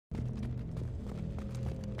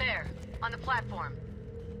On the platform.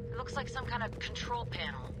 It looks like some kind of control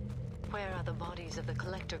panel. Where are the bodies of the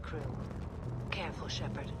collector crew? Careful,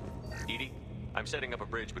 Shepard. Edie, I'm setting up a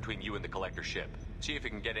bridge between you and the collector ship. See if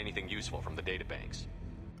you can get anything useful from the databanks.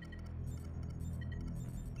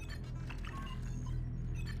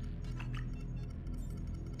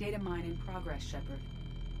 Data mine in progress, Shepard.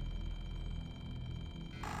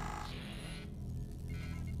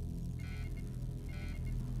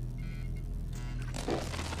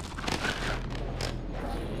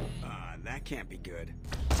 That can't be good.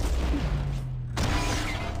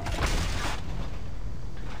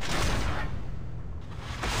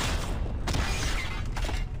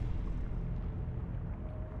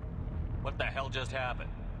 What the hell just happened?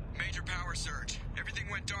 Major power surge. Everything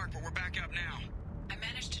went dark, but we're back up now. I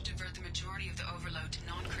managed to divert the majority of the overload to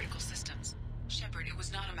non-critical systems. Shepard, it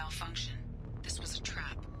was not a malfunction. This was a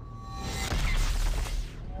trap.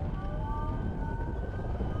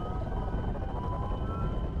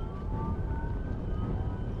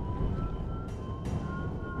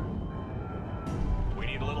 We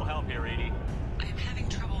need a little help here, Edie. I am having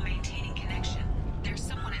trouble maintaining connection. There's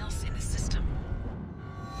someone else in the system.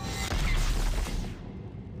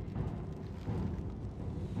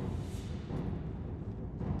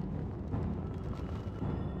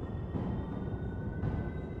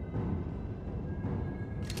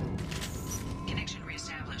 Connection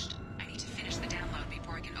reestablished. I need to finish the download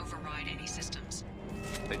before I can override any systems.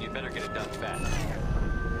 Then you'd better get it done fast.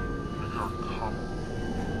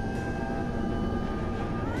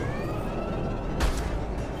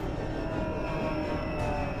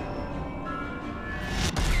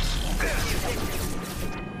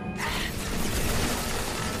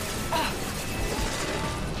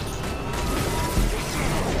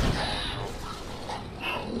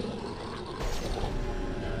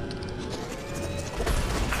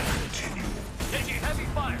 Taking heavy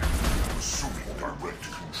fire! Assuming direct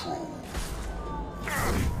control.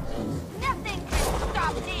 Nothing can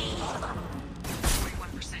stop me!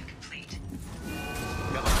 41% complete.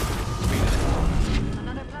 Come on, speed it.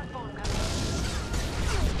 Another platform coming.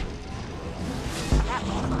 That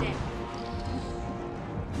one's dead.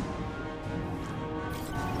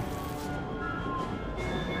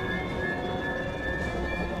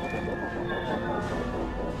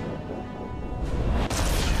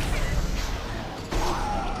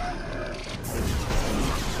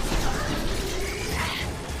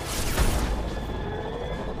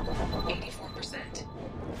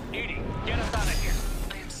 Edie, get us out of here.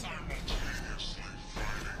 I am sorry.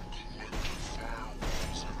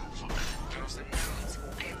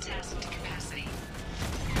 I am tasked to capacity.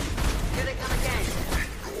 Here they come again.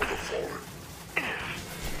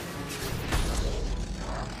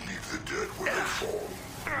 Leave the dead where they fall.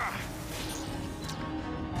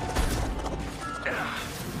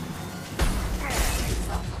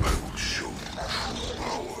 I will show you true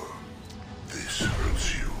power. This hurts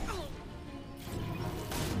you.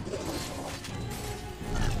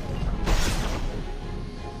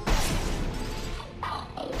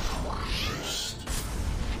 Resist.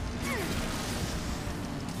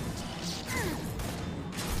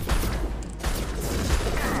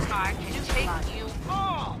 I can take you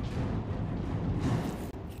all!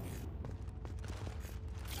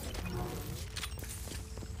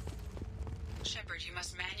 Shepard, you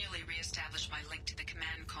must manually re-establish my link to the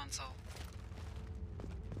command console.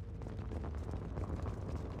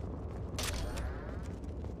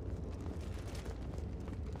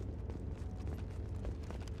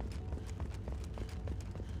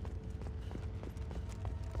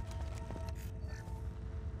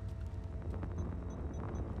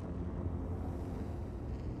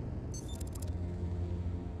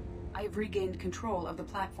 I have regained control of the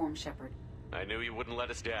platform, Shepard. I knew you wouldn't let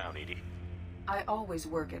us down, Edie. I always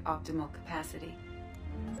work at optimal capacity.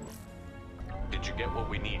 Did you get what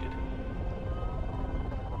we needed?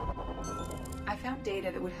 I found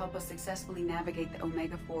data that would help us successfully navigate the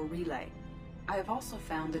Omega-4 relay. I have also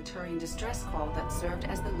found a Turian distress call that served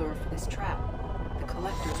as the lure for this trap. The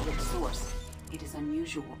collectors were the source. It is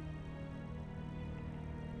unusual.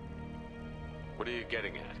 What are you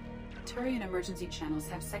getting at? Turian emergency channels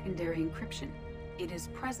have secondary encryption. It is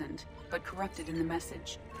present, but corrupted in the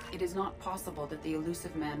message. It is not possible that the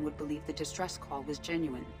elusive man would believe the distress call was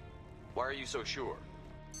genuine. Why are you so sure?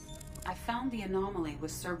 I found the anomaly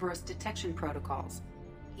with Cerberus detection protocols.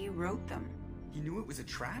 He wrote them. He knew it was a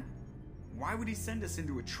trap? Why would he send us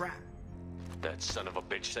into a trap? That son of a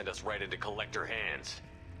bitch sent us right into collector hands.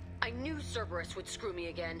 I knew Cerberus would screw me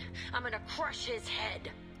again. I'm gonna crush his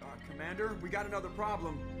head. Commander, we got another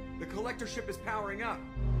problem. The collector ship is powering up.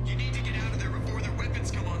 You need to get out of there before their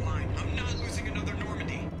weapons come online. I'm not losing another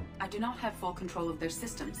Normandy. I do not have full control of their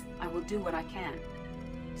systems. I will do what I can.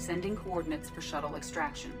 Sending coordinates for shuttle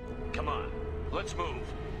extraction. Come on, let's move.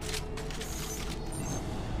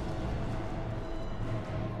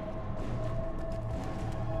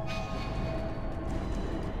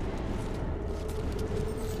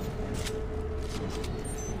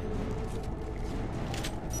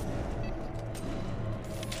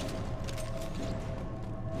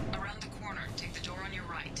 Around the corner, take the door on your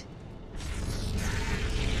right.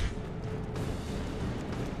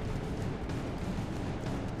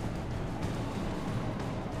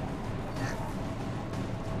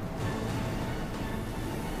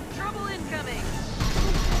 Trouble incoming!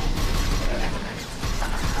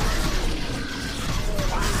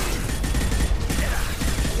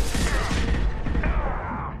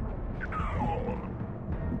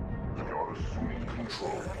 You're assuming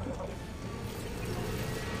control.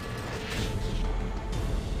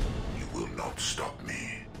 You will not stop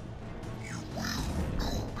me. You will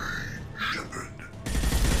obey Shepard.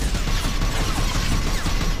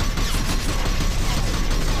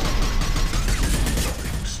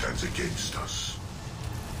 Nothing stands against us.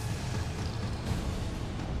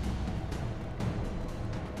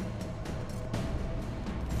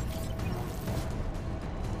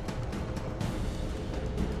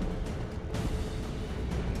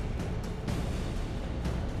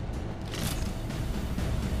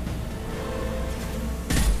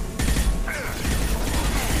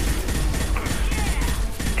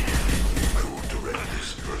 I will direct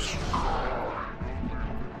this person.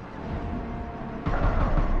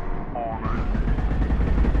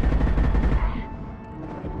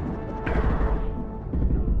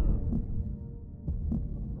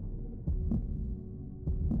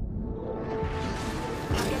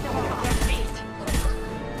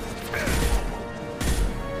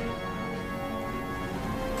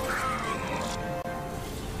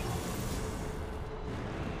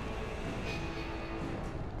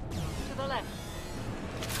 To the left.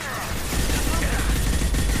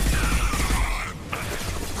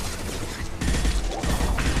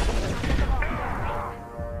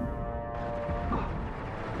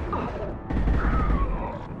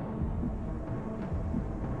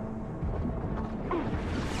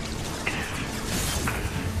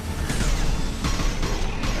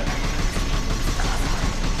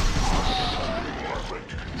 Perfect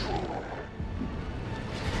control.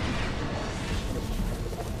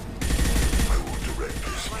 I will direct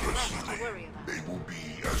this personally. They will be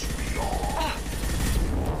as we are.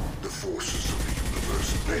 The forces of the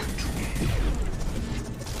universe bend to me.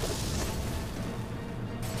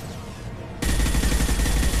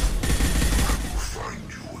 I will find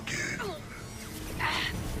you again.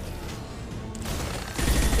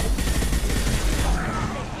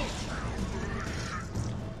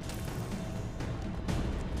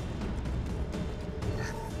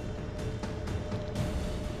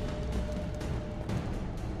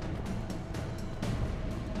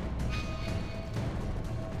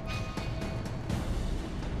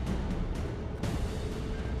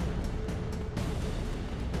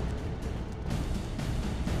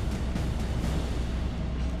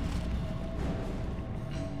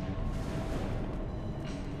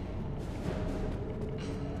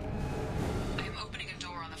 I am opening a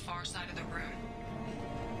door on the far side of the room.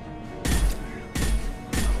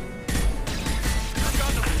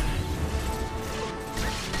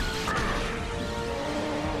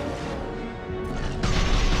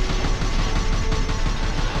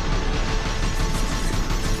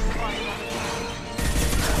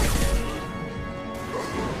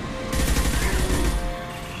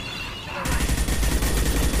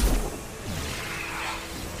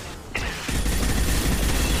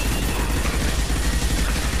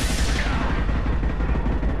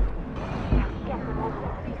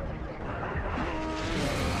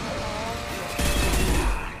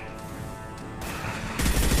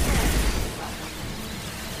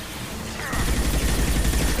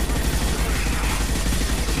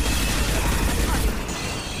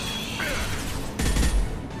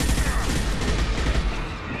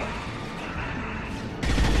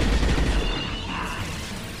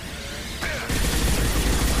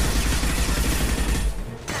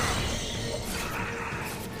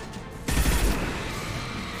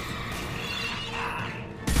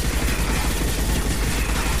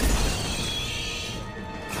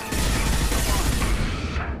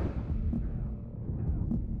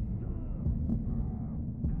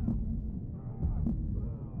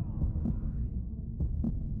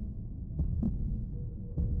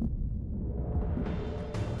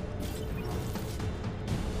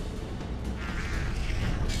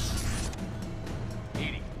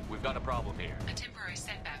 We've got a problem here. A temporary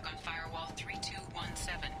setback on Firewall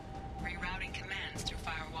 3217. Rerouting commands through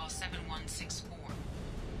Firewall 7164.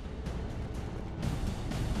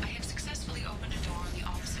 I have successfully opened a door on the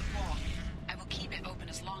opposite wall. I will keep it open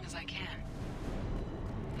as long as I can.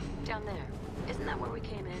 Down there. Isn't that where we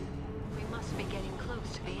came in? We must be getting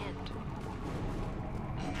close to the end.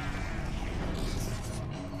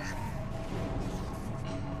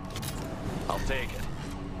 I'll take it.